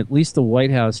 again, at least the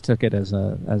White House took it as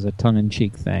a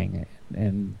tongue-in-cheek thing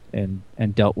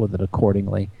and dealt with it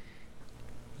accordingly.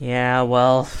 Yeah,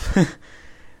 well,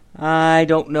 I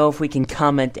don't know if we can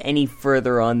comment any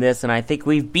further on this, and I think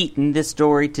we've beaten this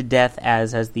story to death,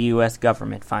 as has the U.S.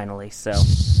 government finally, so...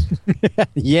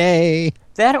 Yay!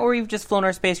 That, or we've just flown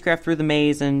our spacecraft through the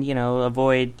maze and,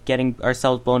 avoid getting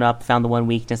ourselves blown up, found the one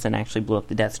weakness, and actually blew up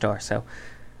the Death Star, so...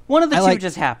 One of the two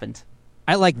just happened.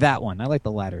 I like that one. I like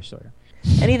the latter sort of.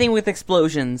 Anything with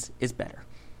explosions is better.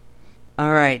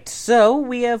 Alright, so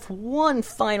we have one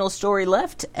final story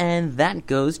left, and that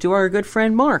goes to our good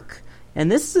friend Mark. And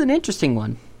this is an interesting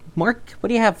one. Mark, what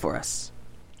do you have for us?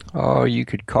 Oh, you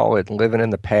could call it living in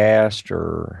the past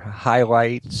or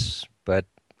highlights, but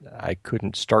I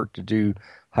couldn't start to do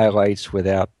highlights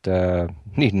without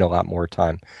needing a lot more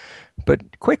time.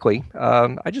 But quickly,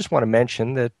 I just want to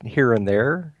mention that here and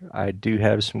there, I do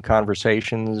have some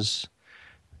conversations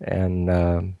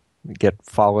and get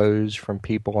follows from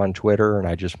people on Twitter, and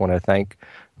I just want to thank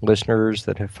listeners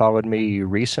that have followed me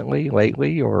recently,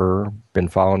 lately, or been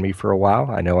following me for a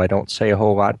while. I know I don't say a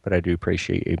whole lot, but I do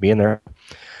appreciate you being there.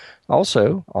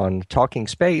 Also, on Talking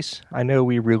Space, I know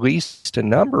we released a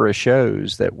number of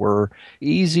shows that were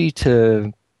easy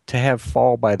to have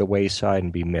fall by the wayside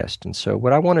and be missed. And so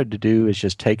what I wanted to do is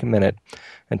just take a minute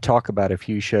and talk about a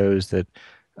few shows that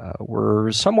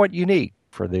were somewhat unique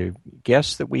for the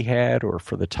guests that we had or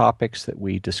for the topics that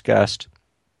we discussed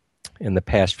in the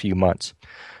past few months.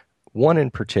 One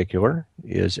in particular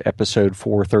is episode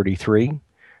 433.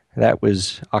 That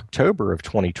was October of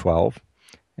 2012,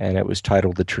 and it was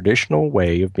titled The Traditional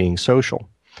Way of Being Social.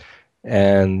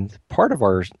 And part of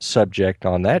our subject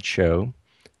on that show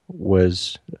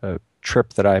was a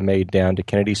trip that I made down to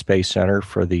Kennedy Space Center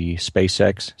for the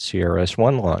SpaceX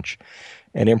CRS-1 launch.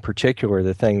 And in particular,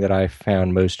 the thing that I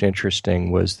found most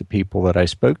interesting was the people that I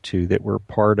spoke to that were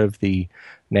part of the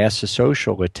NASA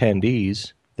social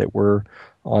attendees that were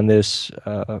on this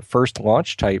first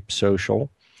launch type social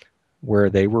where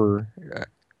they were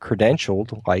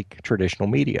credentialed like traditional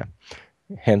media,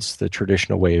 hence the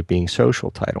Traditional Way of Being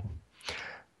Social title.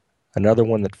 Another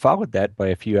one that followed that by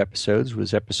a few episodes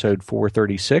was episode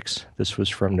 436. This was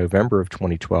from November of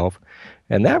 2012,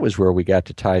 and that was where we got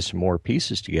to tie some more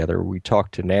pieces together. We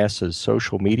talked to NASA's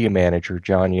social media manager,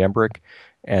 John Yembrick,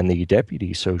 and the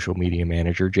deputy social media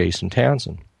manager, Jason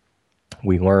Townsend.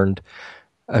 We learned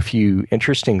a few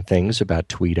interesting things about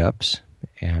tweet-ups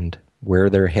and where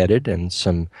they're headed and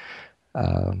some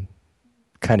kind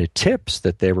of tips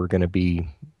that they were going to be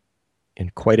in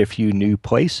quite a few new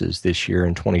places this year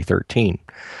in 2013.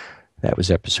 That was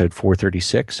episode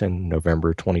 436 in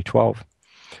November 2012.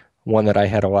 One that I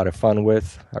had a lot of fun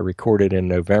with, I recorded in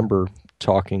November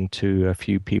talking to a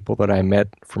few people that I met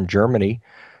from Germany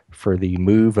for the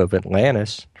move of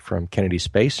Atlantis from Kennedy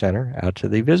Space Center out to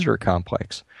the visitor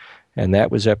complex. And that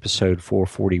was episode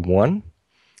 441.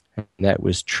 And that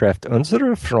was Trefft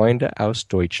unsere Freunde aus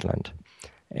Deutschland.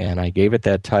 And I gave it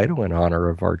that title in honor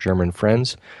of our German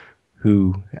friends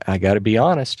who, I got to be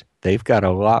honest, they've got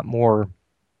a lot more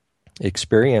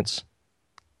experience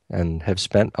and have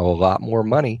spent a lot more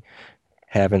money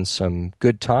having some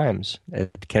good times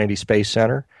at Kennedy Space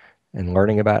Center and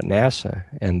learning about NASA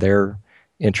and their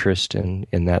interest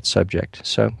in that subject.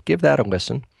 So give that a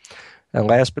listen. And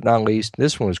last but not least,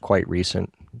 this one was quite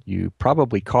recent. You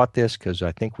probably caught this because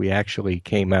I think we actually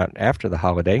came out after the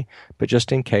holiday, but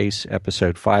just in case,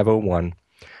 episode 501.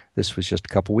 This was just a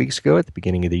couple weeks ago at the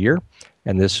beginning of the year,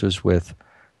 and this was with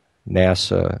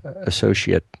NASA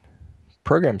Associate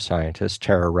Program Scientist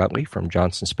Tara Rutley from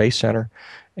Johnson Space Center,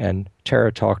 and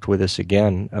Tara talked with us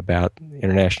again about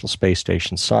International Space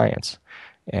Station science,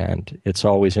 and it's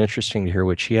always interesting to hear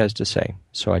what she has to say.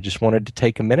 So I just wanted to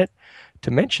take a minute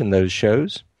to mention those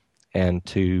shows and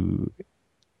to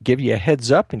give you a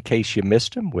heads up in case you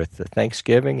missed them with the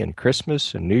Thanksgiving and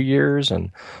Christmas and New Year's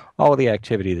and all of the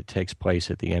activity that takes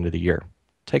place at the end of the year.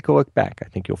 Take a look back. I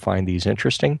think you'll find these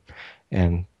interesting.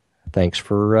 And thanks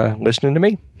for listening to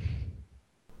me.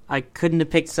 I couldn't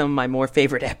have picked some of my more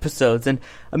favorite episodes. And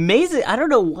amazing, I don't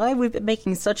know why we've been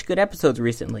making such good episodes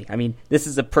recently. I mean, this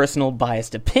is a personal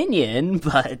biased opinion,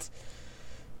 but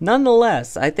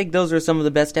nonetheless, I think those are some of the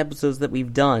best episodes that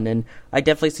we've done. And I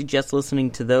definitely suggest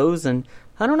listening to those. And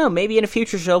I don't know, maybe in a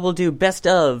future show we'll do best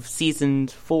of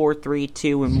seasons 4, 3,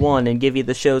 2, and 1 and give you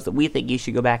the shows that we think you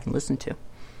should go back and listen to.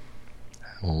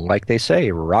 Like they say,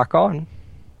 rock on.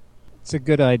 It's a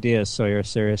good idea, Sawyer.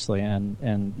 Seriously,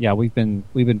 and yeah, we've been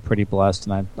pretty blessed,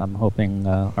 and I'm hoping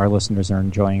our listeners are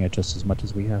enjoying it just as much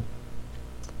as we have.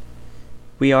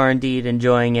 We are indeed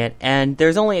enjoying it, and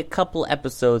there's only a couple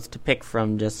episodes to pick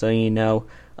from, just so you know.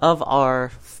 Of our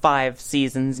 5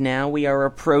 seasons now, we are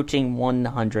approaching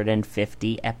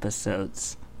 150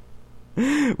 episodes.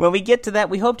 When we get to that,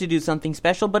 we hope to do something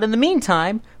special, but in the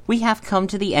meantime, we have come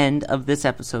to the end of this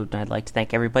episode, and I'd like to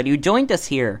thank everybody who joined us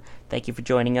here. Thank you for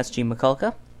joining us, Gene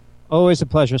McCulka. Always a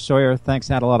pleasure, Sawyer. Thanks,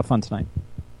 I had a lot of fun tonight.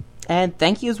 And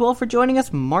thank you as well for joining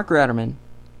us, Mark Ratterman.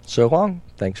 So long.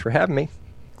 Thanks for having me.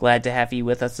 Glad to have you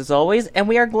with us as always, and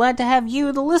we are glad to have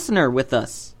you, the listener, with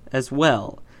us as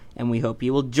well. And we hope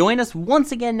you will join us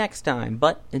once again next time.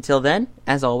 But until then,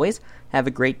 as always, have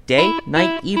a great day,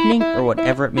 night, evening, or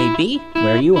whatever it may be,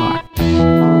 where you are.